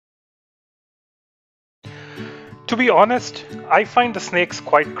To be honest, I find the snakes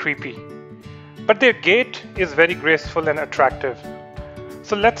quite creepy, but their gait is very graceful and attractive.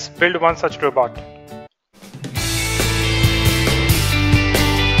 So let's build one such robot.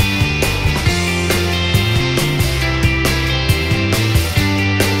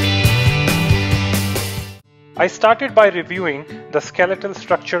 I started by reviewing the skeletal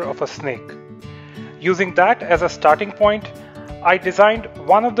structure of a snake. Using that as a starting point, I designed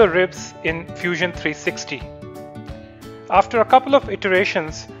one of the ribs in Fusion 360. After a couple of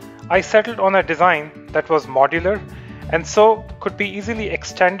iterations, I settled on a design that was modular and so could be easily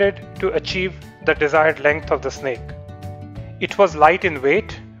extended to achieve the desired length of the snake. It was light in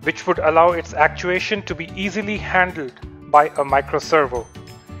weight, which would allow its actuation to be easily handled by a micro-servo.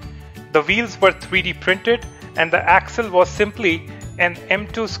 The wheels were 3D printed and the axle was simply an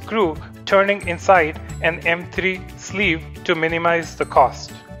M2 screw turning inside an M3 sleeve to minimize the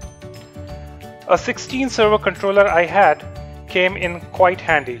cost. A 16 servo controller I had came in quite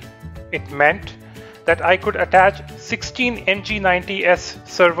handy. It meant that I could attach 16 NG90S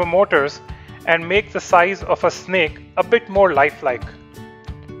servo motors and make the size of a snake a bit more lifelike.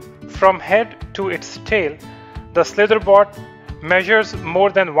 From head to its tail, the Slitherbot measures more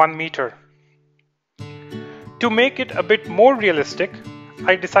than 1 meter. To make it a bit more realistic,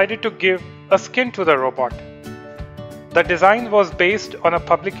 I decided to give a skin to the robot. The design was based on a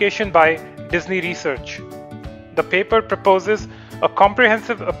publication by Disney Research. The paper proposes a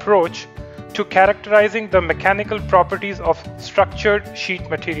comprehensive approach to characterizing the mechanical properties of structured sheet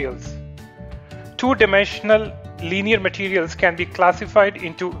materials. Two-dimensional linear materials can be classified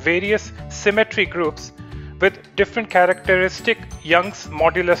into various symmetry groups with different characteristic Young's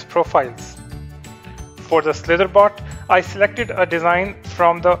modulus profiles. For the Slitherbot, I selected a design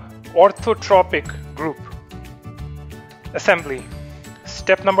from the orthotropic group. Assembly.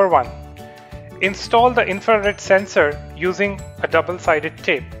 Step number 1. Install the infrared sensor using a double-sided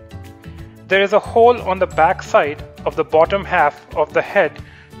tape. There is a hole on the back side of the bottom half of the head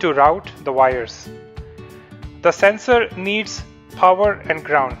to route the wires. The sensor needs power and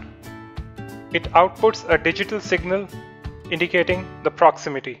ground. It outputs a digital signal indicating the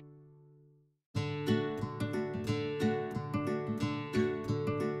proximity.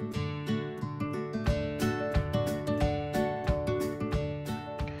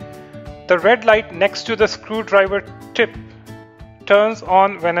 The red light next to the screwdriver tip turns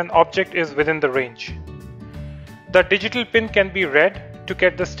on when an object is within the range. The digital pin can be read to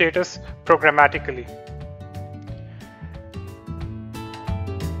get the status programmatically.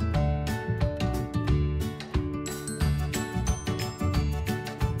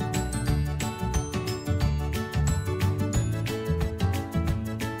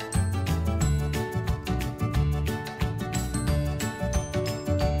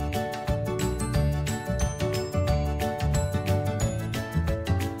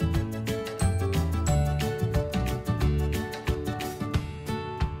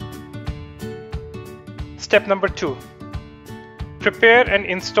 Step number 2. Prepare and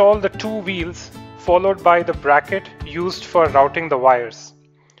install the two wheels followed by the bracket used for routing the wires.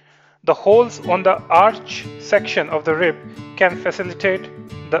 The holes on the arch section of the rib can facilitate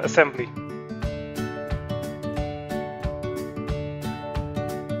the assembly.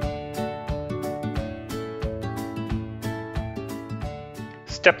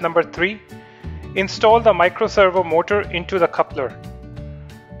 Step number 3. Install the micro-servo motor into the coupler.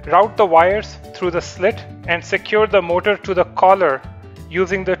 Route the wires through the slit and secure the motor to the collar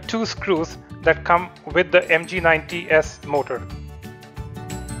using the two screws that come with the MG90S motor.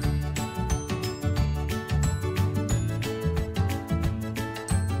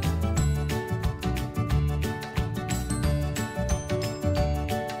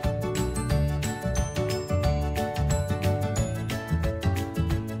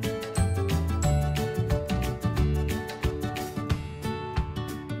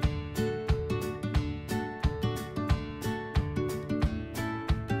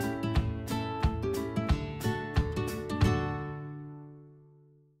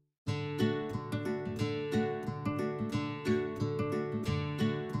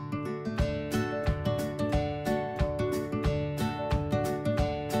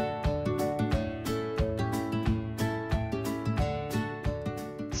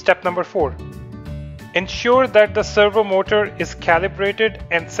 Step number 4. Ensure that the servo motor is calibrated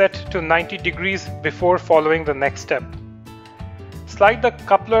and set to 90 degrees before following the next step. Slide the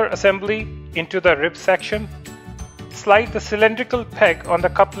coupler assembly into the rib section. Slide the cylindrical peg on the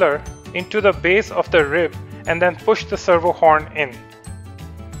coupler into the base of the rib and then push the servo horn in.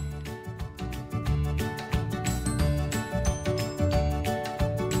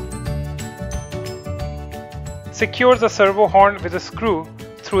 secure the servo horn with a screw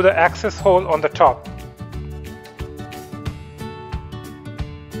through the access hole on the top.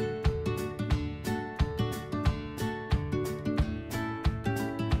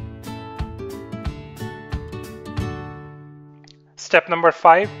 Step number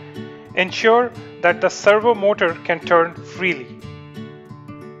 5. Ensure that the servo motor can turn freely.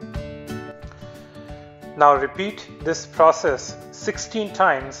 Now repeat this process 16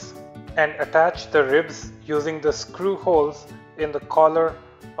 times and attach the ribs using the screw holes in the collar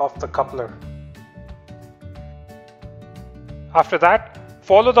of the coupler. After that,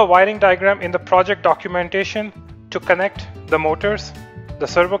 follow the wiring diagram in the project documentation to connect the motors, the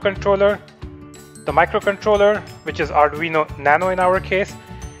servo controller, the microcontroller, which is Arduino Nano in our case,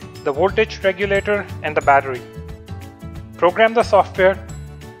 the voltage regulator, and the battery. Program the software.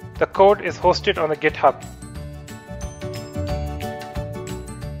 The code is hosted on the GitHub.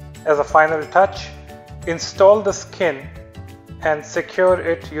 As a final touch, install the skin and secure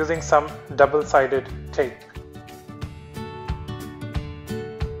it using some double-sided tape.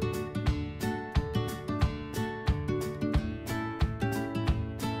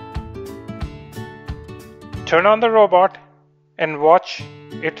 Turn on the robot and watch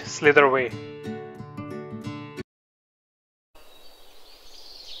it slither away.